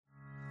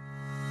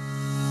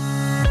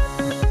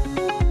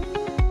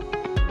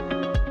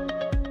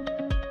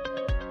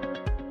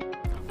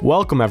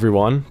Welcome,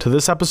 everyone, to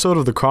this episode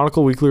of the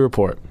Chronicle Weekly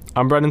Report.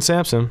 I'm Brendan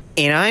Sampson.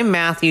 And I'm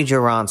Matthew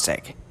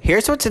Juronsik.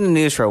 Here's what's in the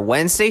news for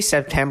Wednesday,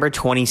 September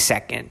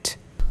 22nd.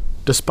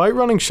 Despite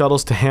running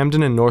shuttles to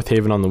Hamden and North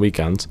Haven on the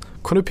weekends,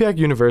 Quinnipiac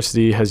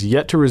University has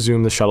yet to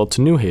resume the shuttle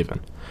to New Haven.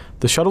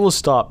 The shuttle was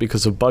stopped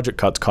because of budget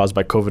cuts caused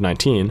by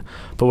COVID-19,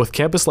 but with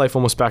campus life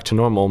almost back to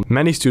normal,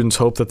 many students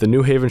hope that the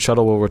New Haven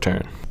shuttle will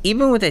return.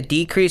 Even with a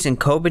decrease in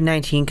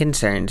COVID-19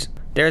 concerns,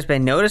 there has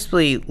been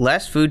noticeably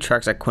less food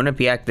trucks at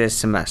Quinnipiac this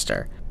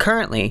semester.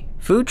 Currently,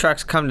 food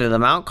trucks come to the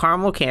Mount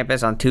Carmel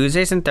campus on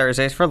Tuesdays and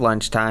Thursdays for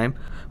lunchtime,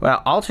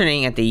 while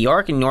alternating at the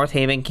York and North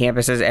Haven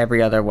campuses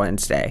every other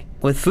Wednesday.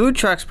 With food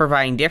trucks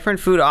providing different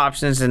food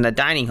options in the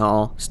dining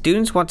hall,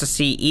 students want to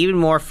see even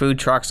more food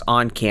trucks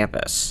on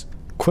campus.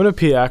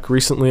 Quinnipiac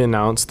recently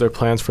announced their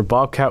plans for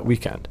Bobcat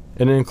Weekend,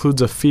 and it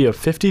includes a fee of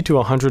 $50 to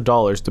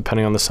 $100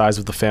 depending on the size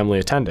of the family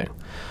attending.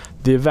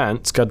 The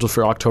event, scheduled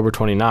for October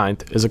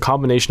 29th, is a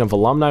combination of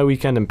Alumni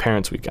Weekend and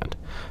Parents Weekend.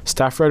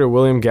 Staff writer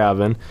William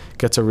Gavin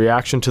gets a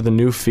reaction to the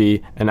new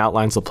fee and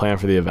outlines the plan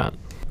for the event.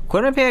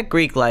 Quinnipiac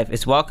Greek Life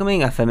is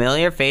welcoming a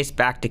familiar face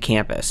back to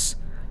campus.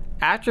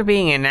 After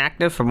being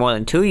inactive for more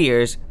than 2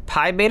 years,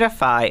 Pi Beta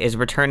Phi is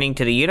returning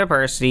to the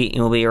university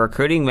and will be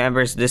recruiting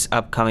members this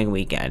upcoming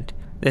weekend.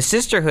 The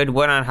sisterhood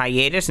went on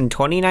hiatus in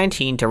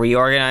 2019 to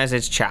reorganize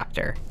its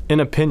chapter. In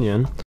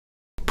opinion,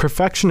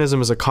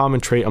 perfectionism is a common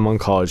trait among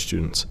college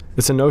students.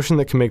 It's a notion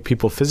that can make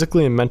people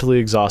physically and mentally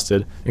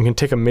exhausted and can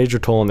take a major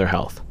toll on their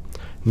health.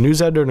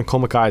 News editor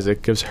Nicole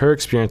McIsaac gives her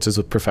experiences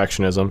with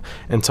perfectionism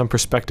and some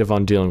perspective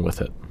on dealing with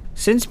it.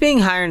 Since being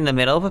hired in the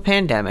middle of a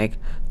pandemic,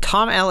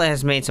 Tom Ellett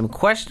has made some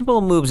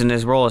questionable moves in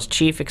his role as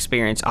Chief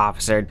Experience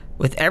Officer.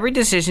 With every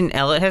decision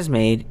Ellett has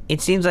made,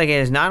 it seems like it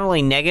has not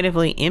only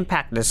negatively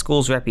impacted the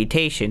school's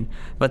reputation,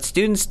 but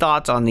students'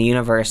 thoughts on the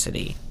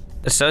university.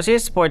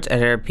 Associate Sports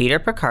Editor Peter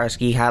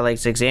Pekarski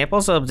highlights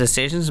examples of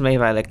decisions made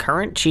by the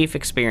current Chief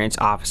Experience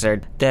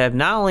Officer that have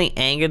not only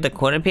angered the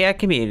Quinnipiac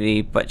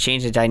community, but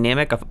changed the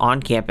dynamic of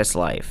on-campus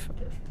life.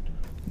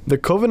 The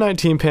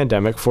COVID-19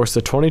 pandemic forced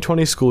the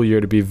 2020 school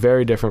year to be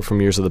very different from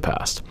years of the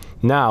past.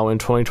 Now, in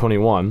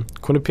 2021,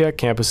 Quinnipiac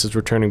campus is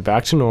returning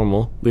back to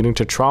normal, leading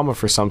to trauma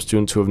for some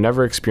students who have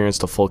never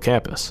experienced a full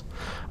campus.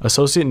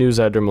 Associate News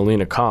Editor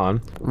Melina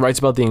Khan writes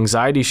about the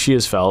anxiety she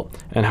has felt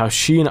and how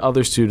she and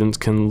other students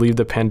can leave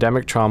the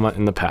pandemic trauma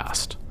in the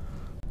past.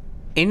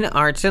 In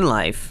Arts and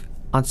Life,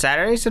 on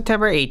Saturday,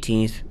 September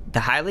 18th,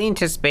 the highly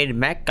anticipated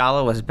Met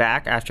Gala was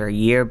back after a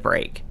year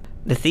break.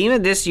 The theme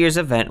of this year's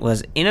event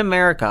was In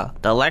America,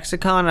 the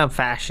Lexicon of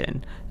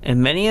Fashion,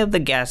 and many of the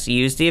guests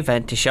used the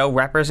event to show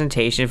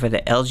representation for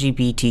the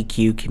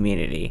LGBTQ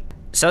community.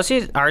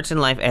 Associate Arts and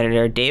Life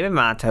editor David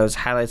Matos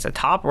highlights the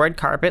top red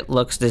carpet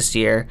looks this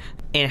year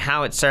and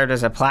how it served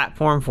as a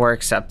platform for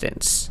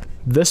acceptance.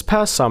 This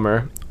past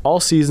summer, all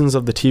seasons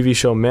of the TV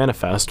show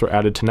Manifest were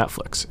added to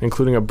Netflix,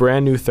 including a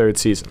brand new third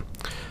season.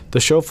 The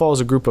show follows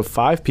a group of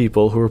 5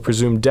 people who were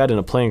presumed dead in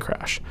a plane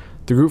crash.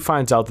 The group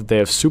finds out that they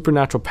have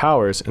supernatural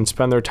powers and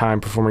spend their time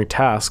performing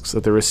tasks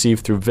that they receive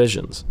through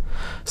visions.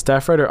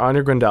 Staff writer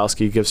Anya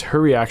Grandalski gives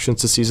her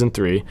reactions to Season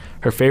 3,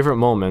 her favorite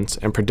moments,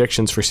 and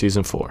predictions for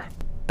Season 4.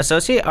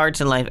 Associate Arts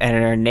and Life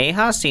editor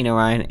Neha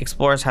Sinarayan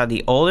explores how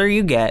the older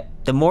you get,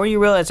 the more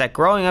you realize that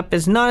growing up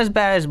is not as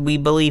bad as we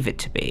believe it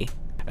to be.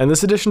 In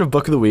this edition of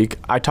Book of the Week,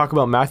 I talk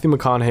about Matthew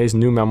McConaughey's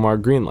new memoir,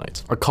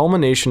 Greenlights. A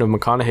culmination of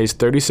McConaughey's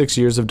 36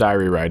 years of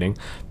diary writing,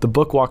 the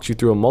book walks you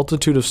through a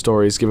multitude of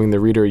stories, giving the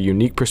reader a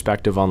unique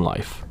perspective on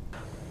life.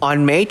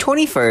 On May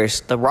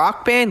 21st, the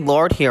rock band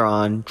Lord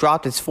Huron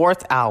dropped its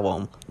 4th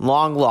album,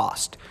 Long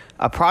Lost,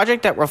 a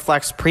project that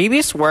reflects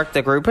previous work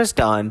the group has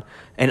done,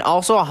 and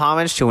also a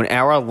homage to an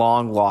era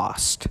long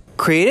lost.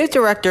 Creative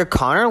director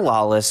Connor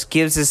Lawless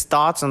gives his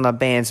thoughts on the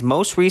band's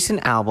most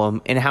recent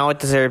album and how it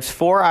deserves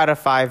 4 out of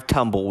 5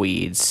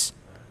 tumbleweeds.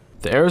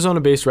 The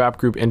Arizona-based rap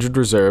group Injured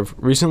Reserve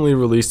recently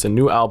released a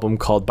new album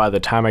called By the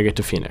Time I Get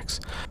to Phoenix.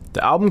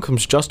 The album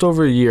comes just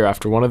over a year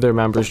after one of their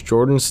members,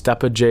 Jordan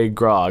Steppa J.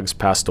 Groggs,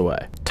 passed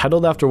away.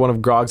 Titled after one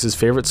of Groggs'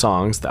 favorite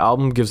songs, the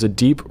album gives a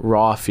deep,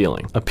 raw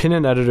feeling.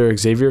 Opinion editor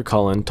Xavier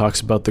Cullen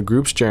talks about the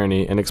group's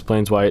journey and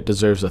explains why it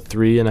deserves a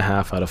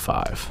 3.5 out of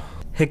 5.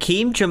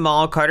 Hakeem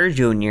Jamal Carter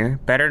Jr.,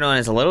 better known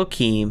as Little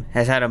Keem,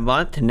 has had a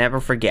month to never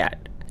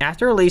forget.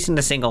 After releasing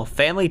the single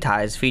Family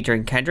Ties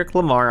featuring Kendrick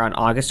Lamar on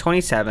August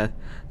 27th,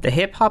 the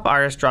hip-hop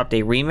artist dropped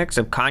a remix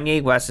of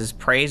Kanye West's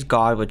Praise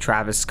God with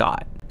Travis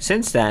Scott.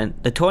 Since then,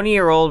 the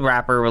 20-year-old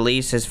rapper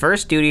released his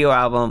first studio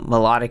album,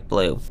 Melodic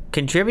Blue.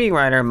 Contributing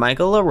writer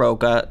Michael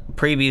LaRocca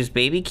previews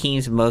Baby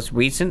Keem's most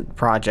recent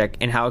project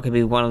and how it could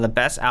be one of the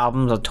best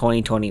albums of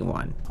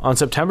 2021. On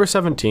September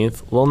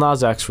 17th, Lil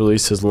Nas X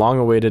released his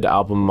long-awaited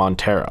album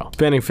Montero.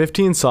 Spanning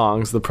 15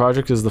 songs, the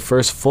project is the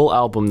first full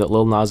album that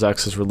Lil Nas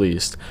X has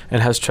released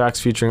and has tracks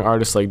featuring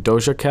artists like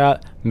Doja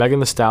Cat, Megan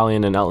Thee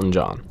Stallion, and Elton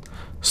John.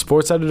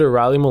 Sports editor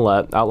Riley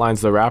Millette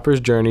outlines the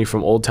rapper's journey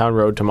from Old Town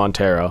Road to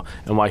Montero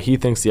and why he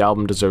thinks the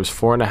album deserves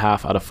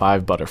 4.5 out of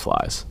 5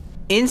 butterflies.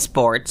 In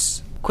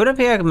sports,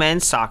 Quinnipiac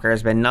men's soccer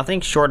has been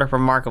nothing short of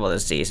remarkable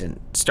this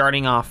season,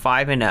 starting off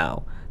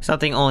 5-0.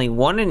 something only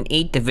 1 in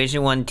 8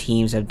 Division I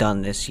teams have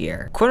done this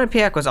year.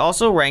 Quinnipiac was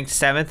also ranked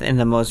 7th in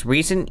the most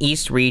recent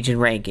East Region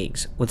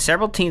rankings, with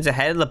several teams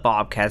ahead of the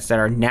Bobcats that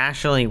are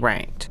nationally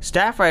ranked.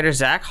 Staff writer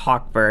Zach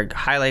Hochberg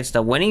highlights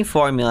the winning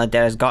formula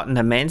that has gotten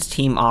the men's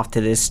team off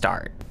to this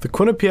start. The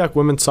Quinnipiac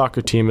women's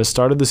soccer team has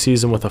started the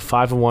season with a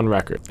 5-1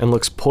 record and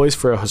looks poised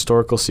for a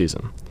historical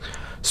season.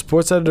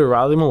 Sports editor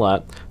Riley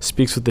Millette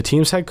speaks with the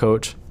team's head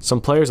coach,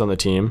 some players on the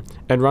team,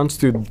 and runs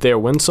through their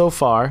wins so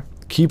far,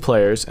 key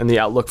players, and the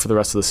outlook for the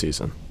rest of the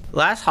season.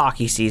 Last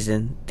hockey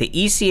season, the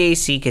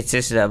ECAC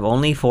consisted of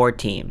only 4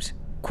 teams: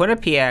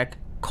 Quinnipiac,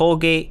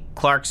 Colgate,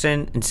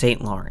 Clarkson, and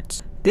St.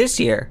 Lawrence. This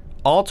year,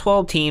 all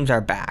 12 teams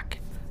are back.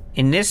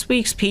 In this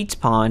week's Pete's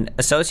Pond,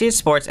 Associate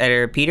Sports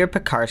Editor Peter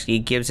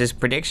Pekarski gives his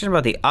prediction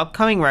about the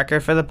upcoming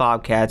record for the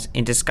Bobcats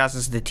and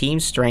discusses the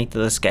team's strength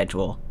of the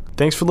schedule.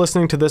 Thanks for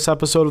listening to this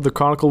episode of the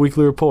Chronicle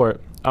Weekly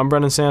Report. I'm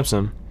Brendan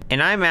Sampson.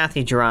 And I'm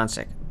Matthew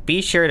Juronsik.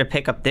 Be sure to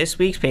pick up this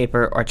week's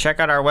paper or check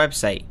out our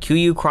website,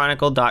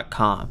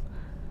 quchronicle.com.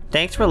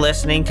 Thanks for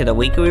listening to the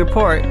Weekly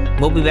Report.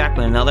 We'll be back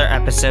with another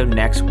episode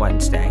next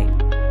Wednesday.